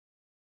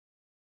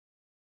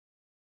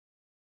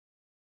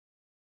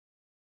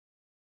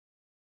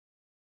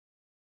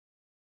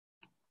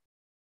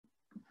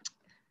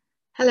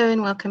Hello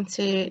and welcome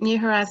to New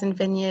Horizon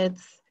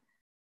Vineyard's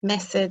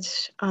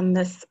message on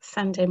this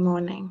Sunday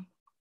morning.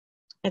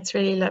 It's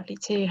really lovely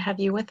to have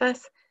you with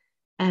us,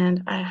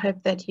 and I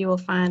hope that you will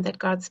find that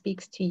God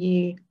speaks to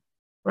you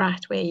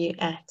right where you're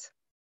at.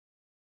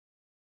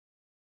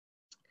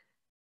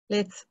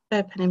 Let's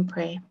open in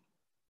prayer.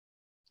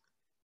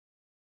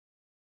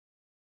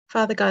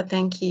 Father God,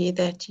 thank you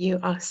that you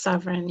are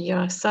sovereign. You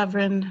are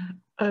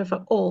sovereign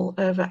over all,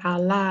 over our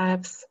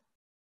lives,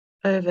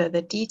 over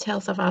the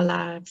details of our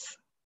lives,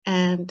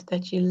 and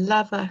that you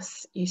love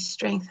us, you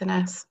strengthen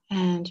us,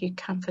 and you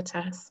comfort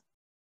us.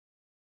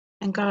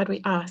 And God,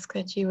 we ask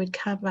that you would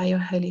come by your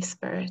Holy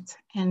Spirit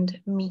and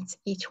meet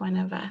each one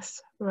of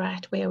us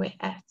right where we're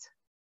at.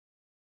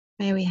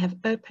 May we have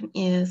open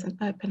ears and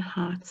open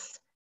hearts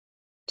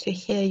to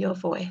hear your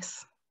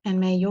voice, and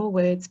may your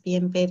words be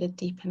embedded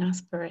deep in our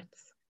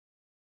spirits.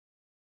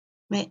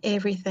 May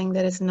everything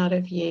that is not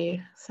of you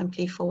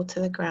simply fall to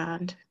the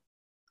ground,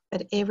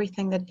 but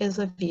everything that is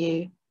of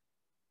you,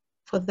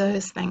 for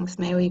those things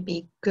may we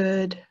be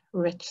good,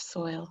 rich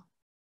soil.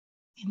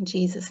 In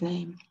Jesus'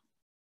 name,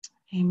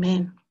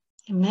 amen.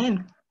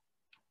 Amen.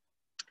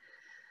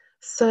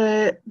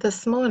 So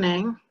this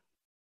morning,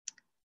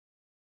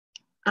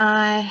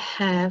 I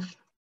have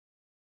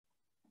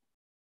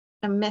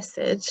a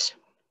message,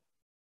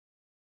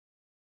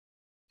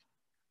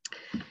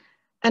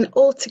 an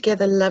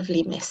altogether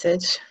lovely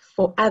message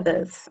for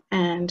others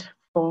and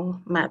for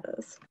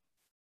mothers.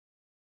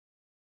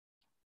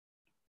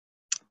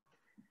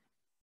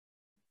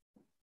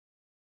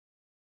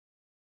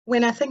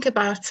 When I think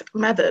about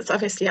mothers,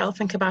 obviously I'll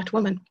think about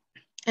women.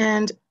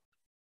 And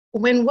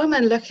when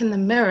women look in the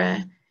mirror,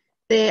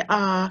 there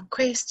are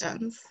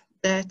questions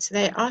that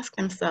they ask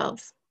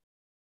themselves.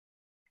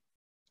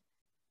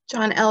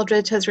 John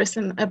Eldredge has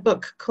written a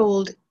book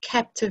called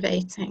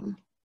Captivating.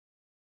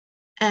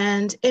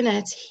 And in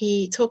it,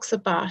 he talks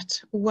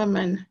about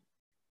women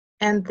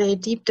and their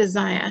deep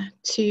desire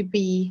to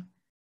be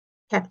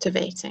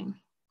captivating.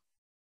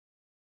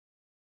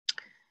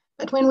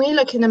 But when we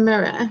look in the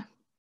mirror,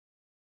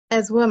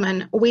 as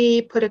women,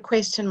 we put a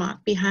question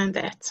mark behind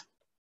that.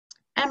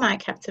 Am I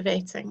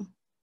captivating?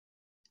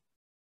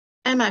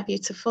 Am I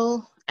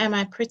beautiful? Am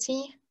I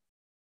pretty?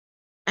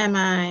 Am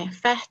I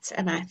fat?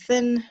 Am I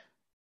thin?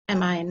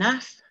 Am I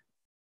enough?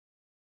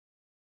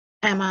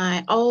 Am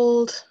I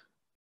old?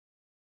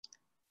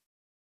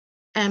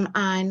 Am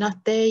I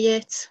not there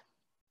yet?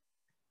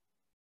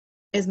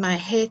 Is my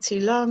hair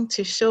too long,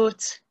 too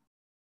short?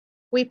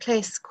 We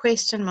place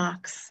question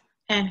marks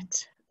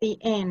at the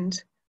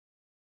end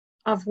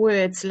of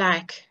words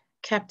like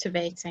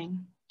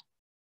captivating.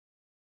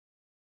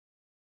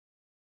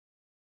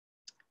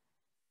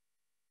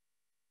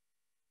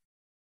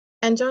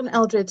 And John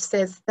Eldredge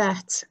says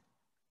that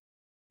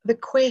the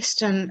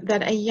question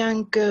that a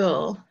young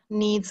girl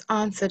needs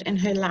answered in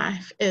her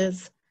life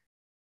is,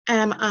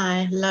 am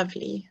I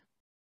lovely?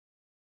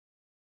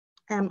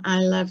 Am I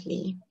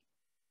lovely?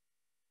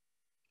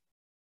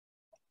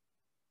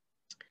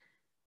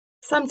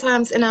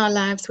 Sometimes in our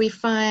lives we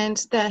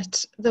find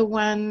that the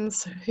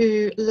ones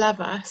who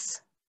love us,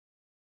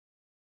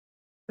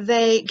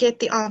 they get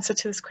the answer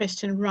to this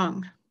question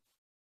wrong.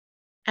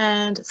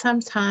 And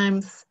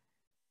sometimes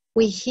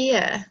we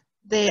hear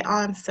their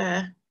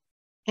answer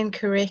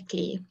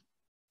incorrectly.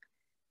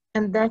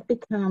 And that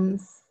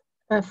becomes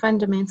a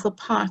fundamental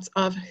part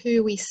of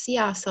who we see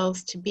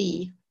ourselves to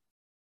be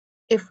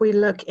if we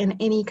look in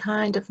any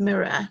kind of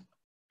mirror,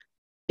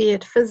 be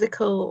it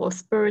physical or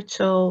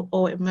spiritual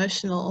or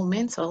emotional or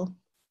mental.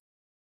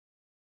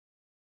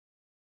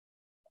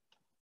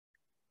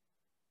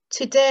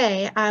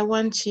 Today, I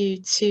want you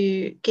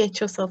to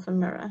get yourself a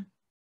mirror.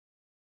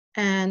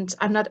 And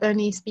I'm not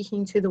only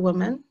speaking to the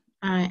women,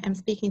 I am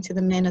speaking to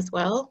the men as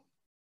well.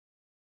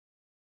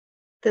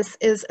 This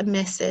is a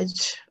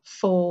message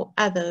for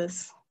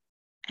others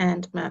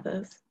and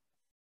mothers.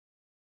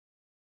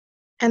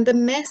 And the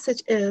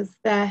message is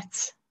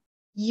that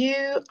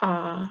you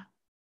are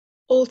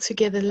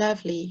altogether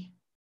lovely.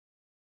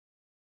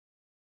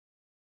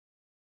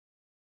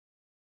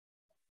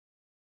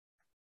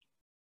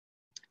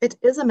 It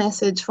is a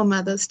message for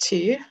mothers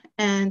too,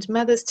 and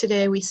mothers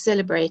today, we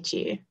celebrate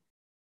you.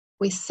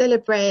 We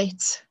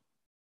celebrate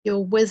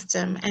your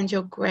wisdom and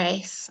your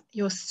grace,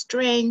 your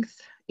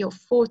strength, your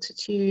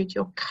fortitude,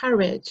 your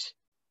courage,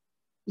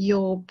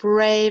 your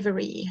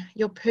bravery,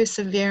 your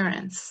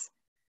perseverance,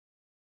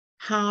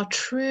 how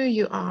true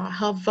you are,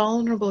 how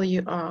vulnerable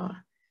you are,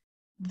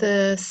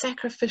 the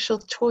sacrificial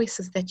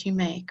choices that you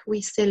make.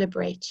 We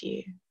celebrate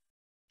you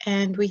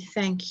and we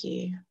thank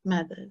you,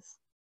 mothers.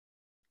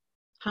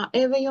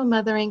 However your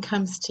mothering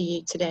comes to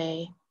you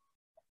today,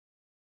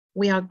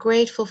 we are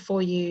grateful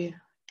for you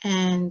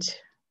and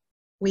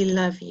we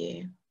love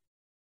you.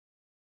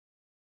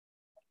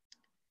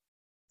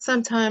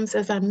 Sometimes,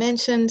 as I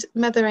mentioned,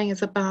 mothering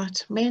is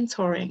about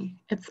mentoring.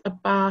 It's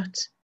about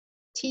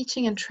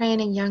teaching and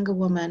training younger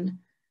women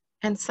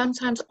and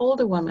sometimes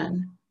older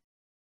women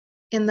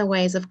in the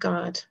ways of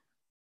God.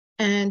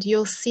 And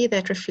you'll see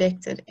that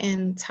reflected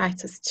in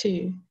Titus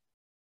 2.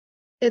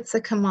 It's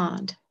a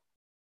command.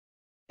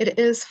 It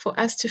is for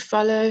us to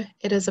follow.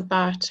 It is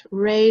about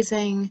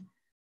raising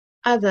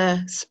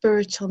other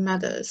spiritual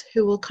mothers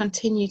who will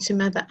continue to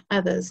mother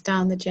others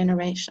down the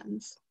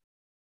generations.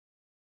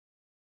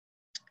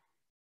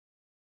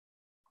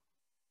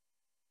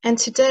 And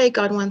today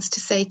God wants to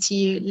say to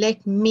you,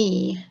 let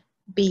me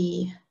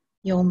be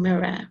your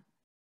mirror.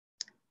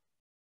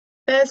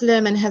 Baz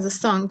Luhrmann has a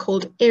song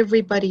called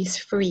Everybody's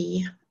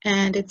Free,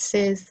 and it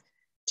says,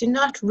 do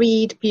not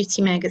read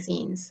beauty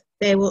magazines.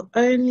 They will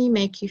only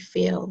make you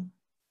feel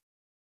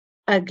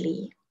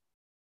ugly.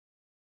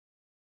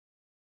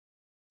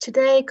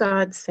 Today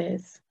God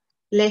says,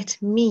 let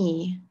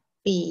me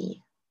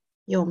be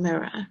your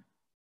mirror.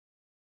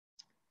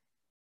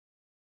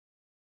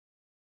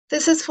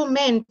 This is for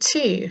men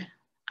too.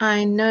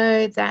 I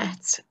know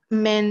that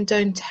men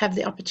don't have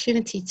the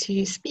opportunity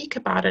to speak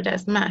about it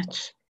as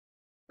much,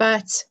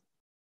 but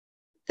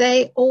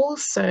they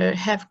also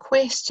have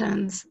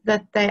questions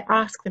that they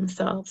ask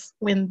themselves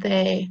when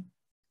they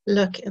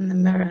look in the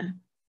mirror.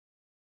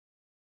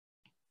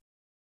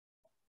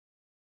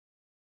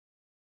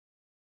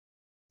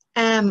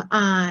 Am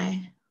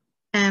I?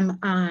 Am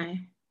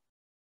I?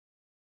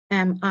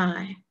 Am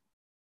I?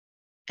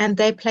 And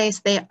they place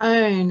their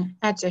own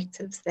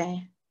adjectives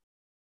there.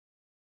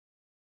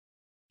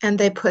 And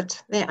they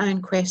put their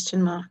own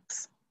question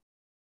marks.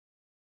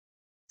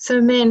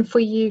 So men, for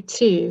you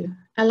too,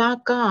 allow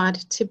God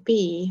to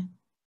be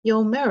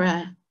your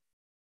mirror.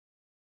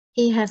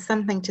 He has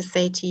something to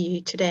say to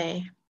you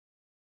today.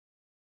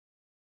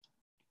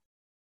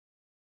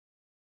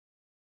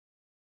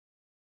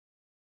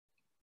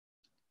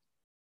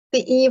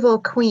 The evil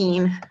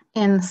queen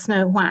in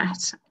Snow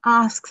White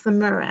asks the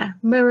mirror,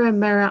 mirror,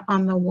 mirror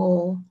on the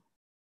wall,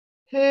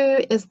 who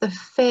is the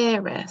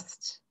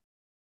fairest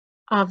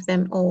of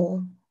them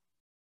all?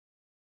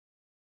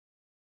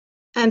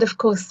 And of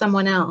course,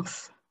 someone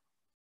else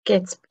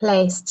gets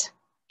placed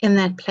in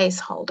that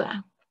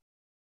placeholder.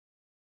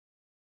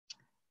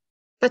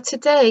 But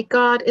today,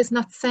 God is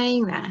not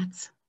saying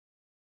that.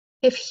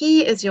 If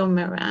He is your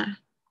mirror,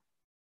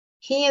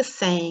 He is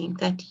saying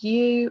that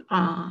you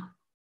are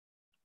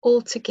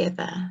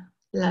altogether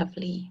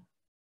lovely.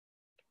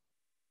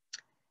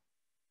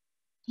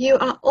 You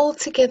are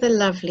altogether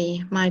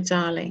lovely, my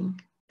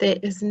darling. There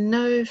is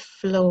no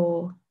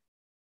flaw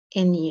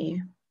in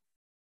you.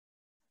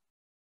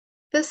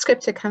 This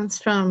scripture comes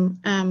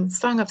from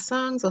Song of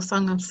Songs or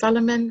Song of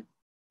Solomon,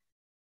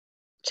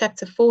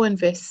 chapter 4 and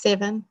verse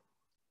 7.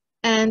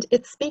 And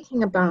it's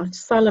speaking about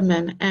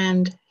Solomon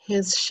and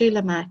his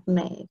Shulamite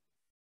maid.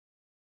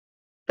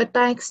 But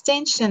by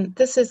extension,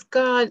 this is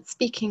God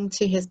speaking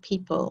to his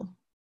people.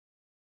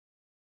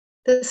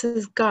 This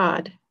is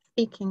God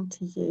speaking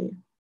to you.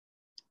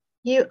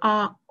 You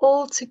are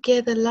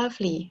altogether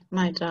lovely,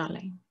 my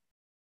darling.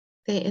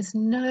 There is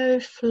no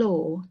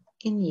flaw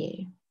in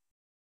you.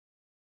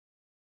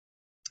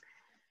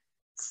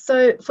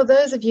 So for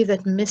those of you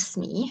that miss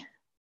me,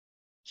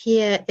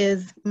 here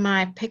is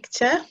my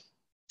picture.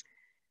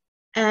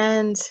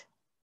 And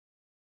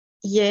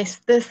yes,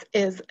 this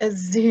is a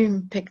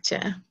Zoom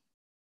picture.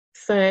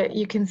 So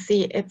you can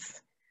see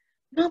it's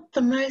not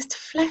the most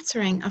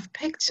flattering of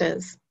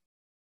pictures.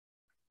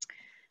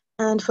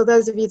 And for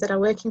those of you that are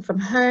working from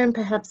home,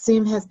 perhaps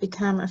Zoom has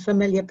become a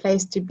familiar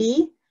place to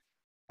be,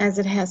 as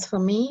it has for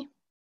me.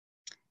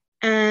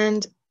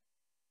 And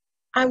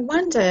I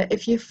wonder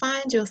if you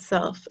find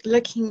yourself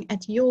looking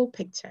at your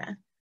picture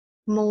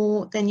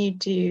more than you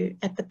do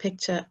at the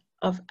picture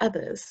of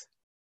others.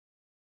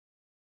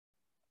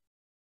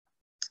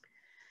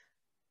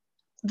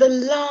 The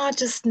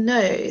largest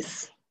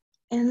nose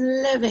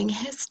in living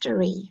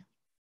history.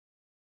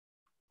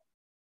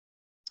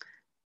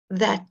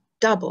 That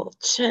double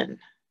chin.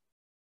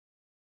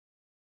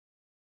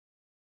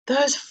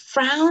 Those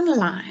frown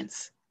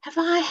lines. Have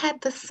I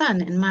had the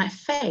sun in my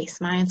face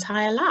my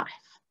entire life?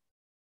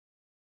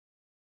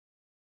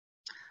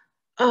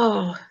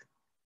 Oh,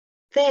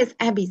 there's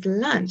Abby's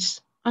lunch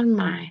on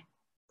my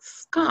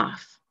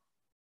scarf.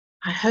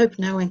 I hope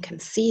no one can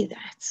see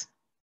that.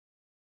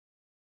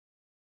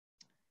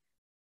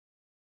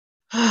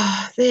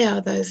 Oh, there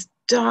are those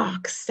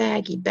dark,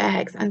 saggy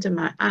bags under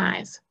my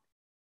eyes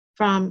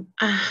from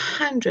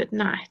 100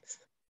 nights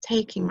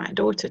taking my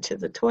daughter to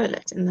the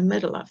toilet in the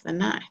middle of the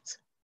night.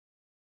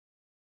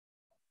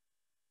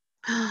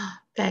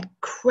 That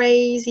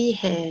crazy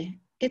hair.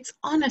 It's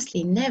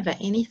honestly never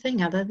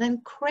anything other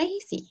than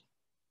crazy.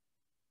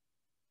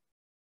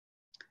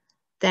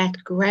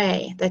 That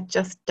gray that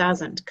just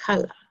doesn't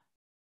color.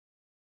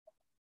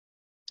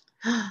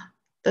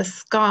 The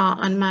scar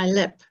on my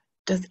lip.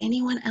 Does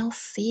anyone else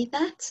see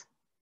that?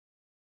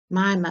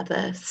 My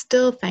mother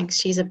still thinks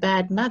she's a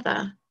bad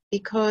mother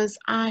because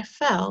I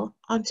fell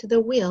onto the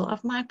wheel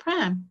of my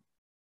pram.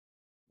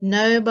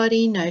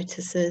 Nobody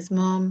notices,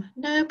 Mom.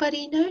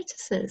 Nobody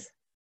notices.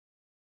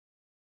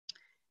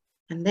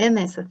 And then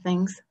there's the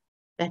things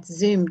that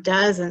Zoom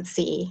doesn't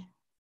see.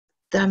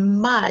 The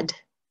mud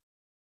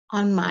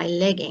on my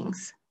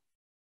leggings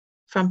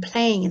from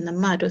playing in the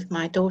mud with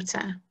my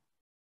daughter.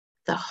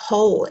 the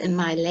hole in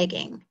my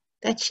legging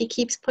that she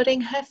keeps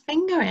putting her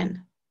finger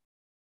in.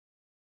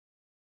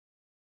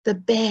 The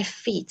bare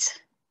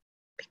feet,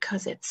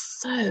 because it's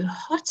so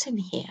hot in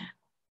here.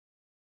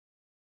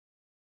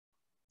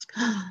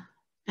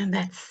 And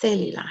that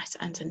cellulite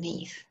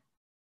underneath.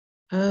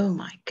 Oh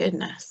my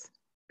goodness,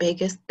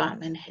 biggest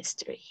bum in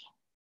history.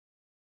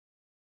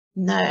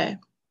 No.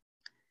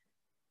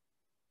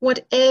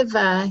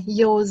 Whatever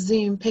your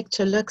Zoom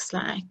picture looks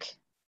like,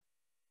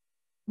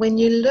 when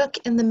you look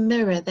in the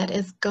mirror that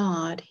is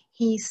God,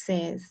 He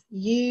says,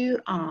 you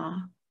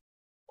are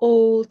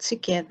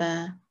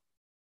altogether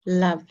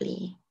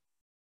lovely.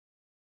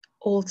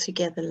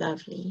 Altogether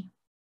lovely.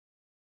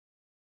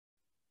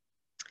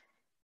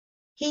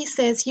 He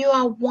says, you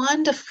are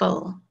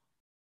wonderful.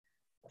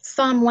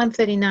 Psalm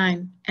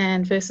 139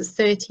 and verses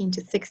 13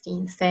 to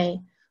 16 say,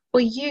 for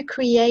you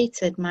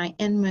created my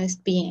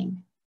inmost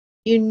being.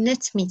 You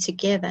knit me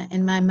together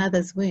in my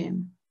mother's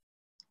womb.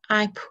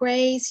 I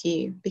praise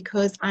you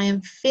because I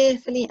am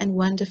fearfully and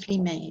wonderfully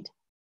made.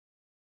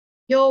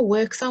 Your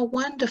works are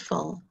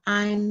wonderful.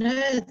 I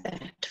know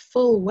that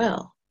full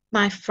well.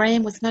 My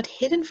frame was not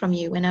hidden from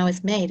you when I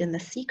was made in the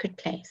secret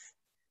place,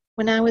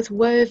 when I was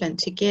woven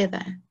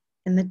together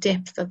in the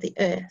depths of the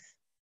earth.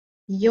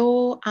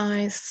 Your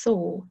eyes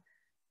saw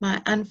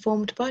my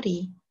unformed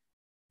body.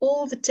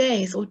 All the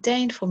days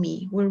ordained for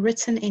me were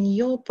written in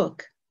your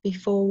book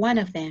before one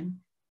of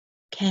them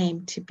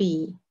came to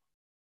be.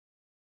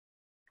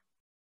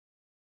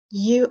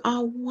 You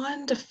are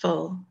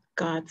wonderful,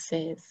 God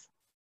says.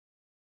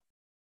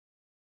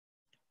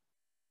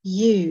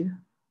 You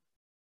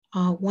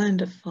are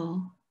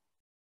wonderful.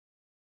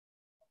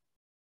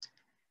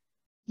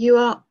 You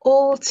are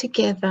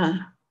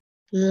altogether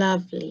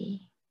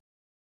lovely.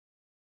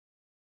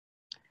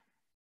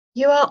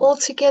 You are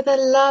altogether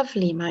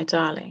lovely, my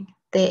darling.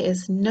 There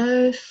is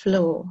no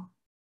flaw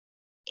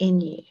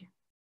in you.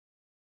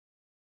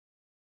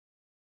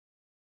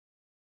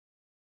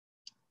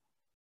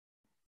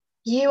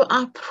 You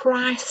are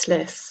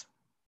priceless.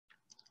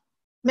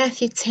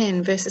 Matthew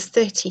 10 verses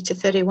 30 to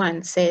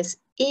 31 says,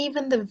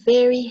 even the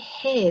very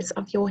hairs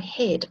of your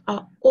head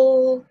are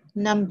all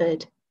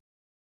numbered.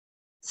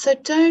 So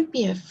don't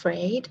be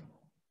afraid.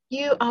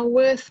 You are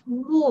worth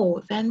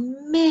more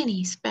than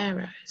many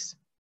sparrows.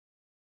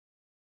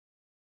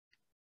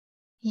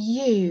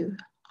 You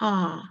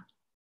are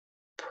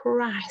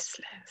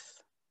priceless.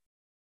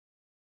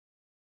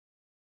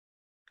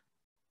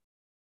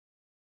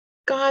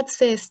 God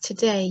says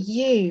today,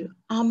 you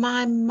are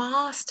my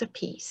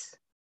masterpiece.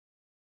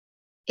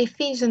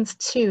 Ephesians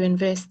 2 and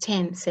verse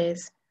 10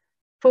 says,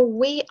 for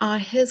we are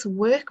His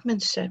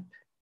workmanship,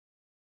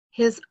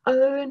 His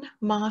own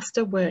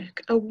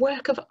masterwork, a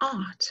work of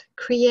art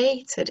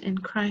created in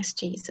Christ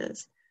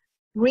Jesus,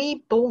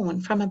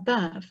 reborn from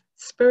above,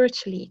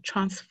 spiritually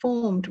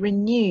transformed,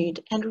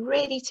 renewed, and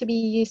ready to be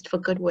used for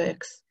good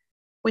works,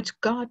 which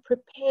God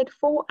prepared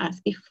for us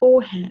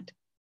beforehand,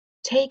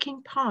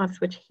 taking paths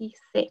which He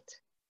set,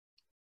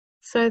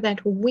 so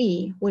that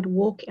we would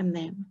walk in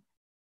them,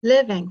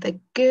 living the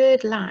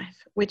good life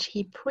which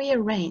He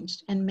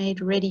prearranged and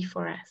made ready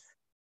for us.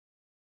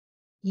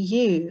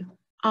 You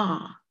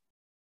are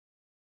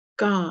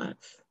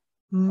God's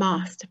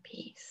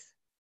masterpiece.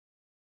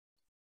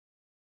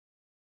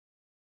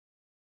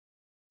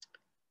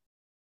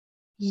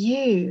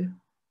 You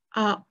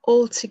are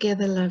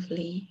altogether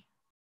lovely.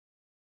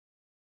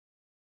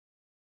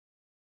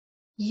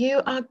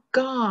 You are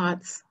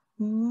God's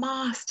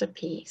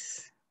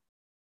masterpiece.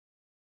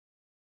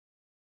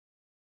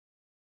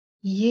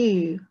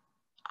 You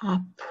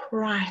are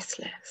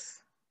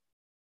priceless.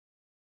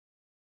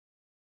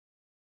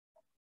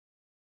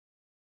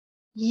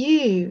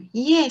 You,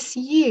 yes,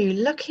 you,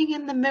 looking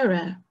in the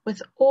mirror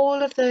with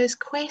all of those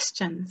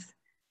questions,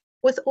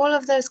 with all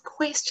of those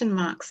question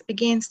marks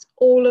against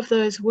all of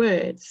those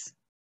words,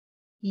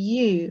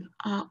 you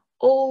are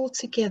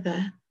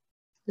altogether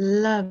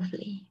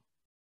lovely.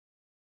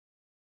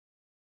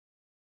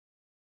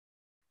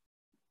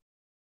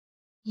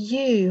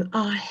 You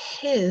are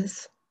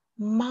His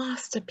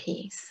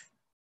masterpiece.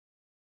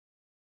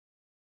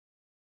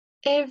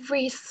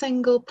 Every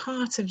single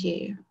part of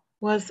you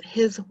was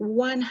His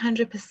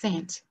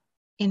 100%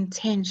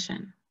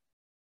 intention.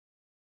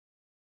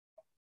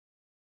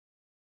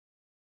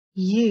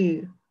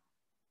 You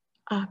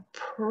are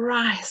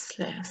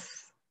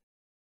priceless.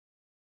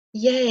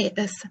 Jy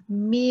is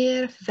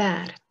meer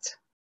werd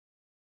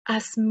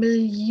as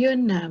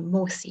miljoene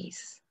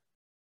mossies.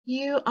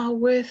 You are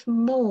worth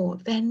more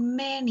than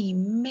many,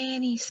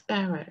 many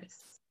sparrows.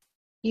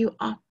 You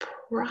are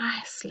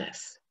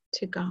priceless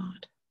to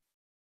God.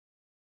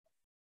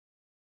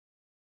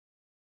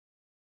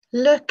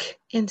 Look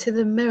into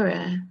the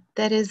mirror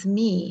that is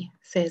me,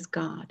 says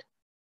God.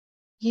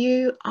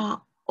 You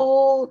are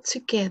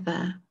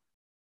altogether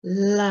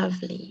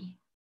lovely.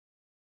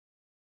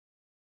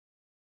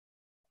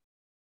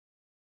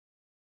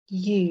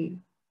 You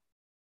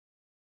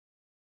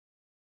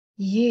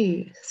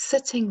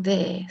sitting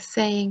there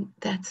saying,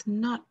 that's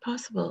not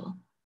possible.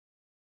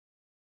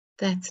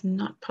 That's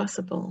not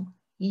possible.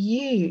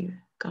 You,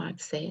 God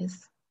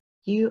says,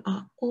 you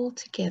are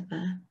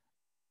altogether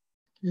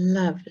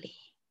lovely.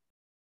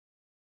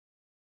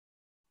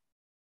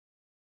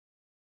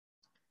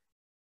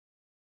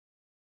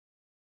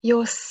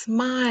 Your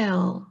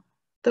smile,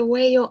 the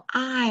way your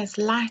eyes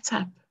light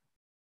up,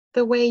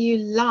 the way you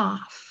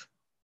laugh,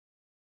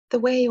 the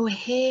way your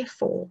hair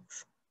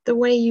falls, the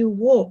way you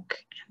walk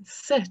and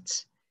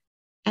sit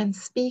and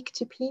speak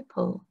to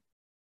people,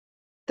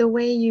 the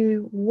way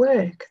you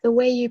work, the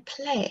way you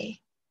play,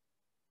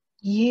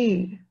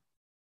 you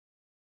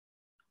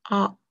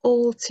are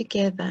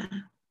altogether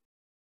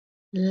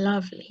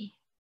lovely.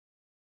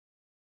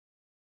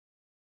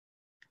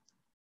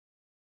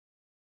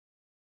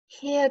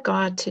 Hear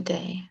God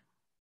today.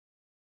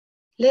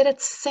 Let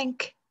it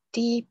sink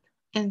deep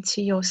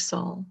into your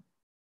soul.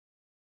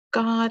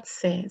 God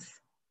says,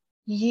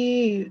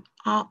 you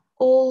are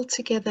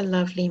altogether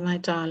lovely, my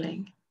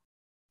darling.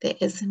 There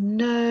is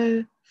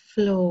no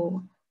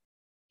flaw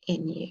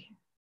in you.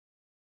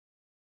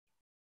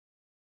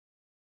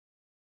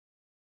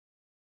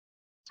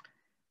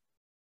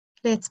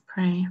 Let's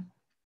pray.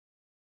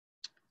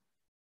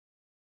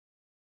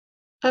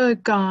 Oh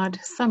God,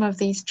 some of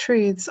these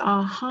truths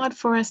are hard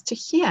for us to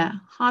hear,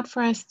 hard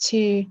for us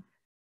to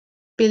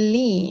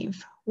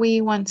believe.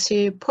 We want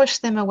to push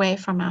them away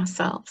from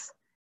ourselves.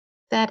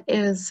 That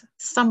is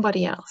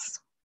somebody else.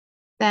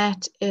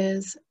 That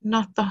is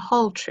not the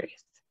whole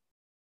truth.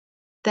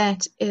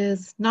 That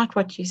is not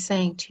what you're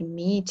saying to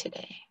me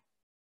today.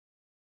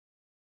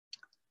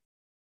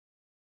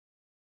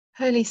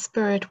 Holy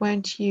Spirit,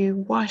 won't you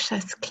wash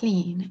us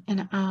clean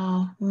in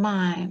our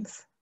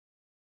minds,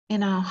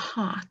 in our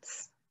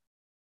hearts,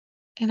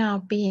 in our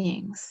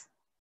beings,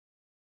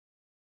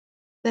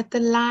 that the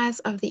lies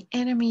of the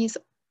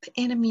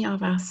enemy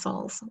of our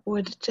souls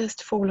would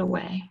just fall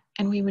away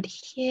and we would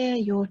hear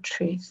your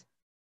truth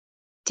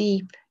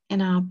deep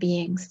in our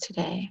beings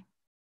today.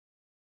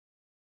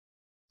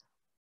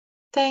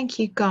 Thank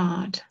you,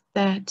 God,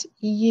 that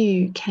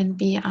you can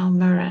be our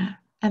mirror,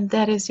 and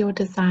that is your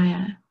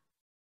desire.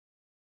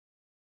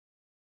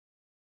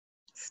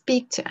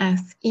 Speak to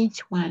us, each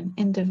one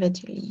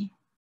individually,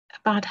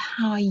 about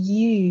how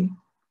you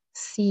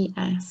see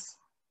us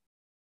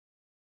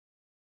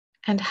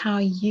and how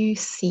you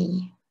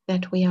see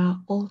that we are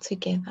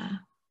altogether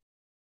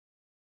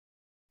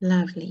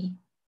lovely.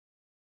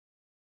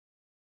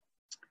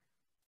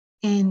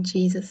 In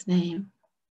Jesus' name.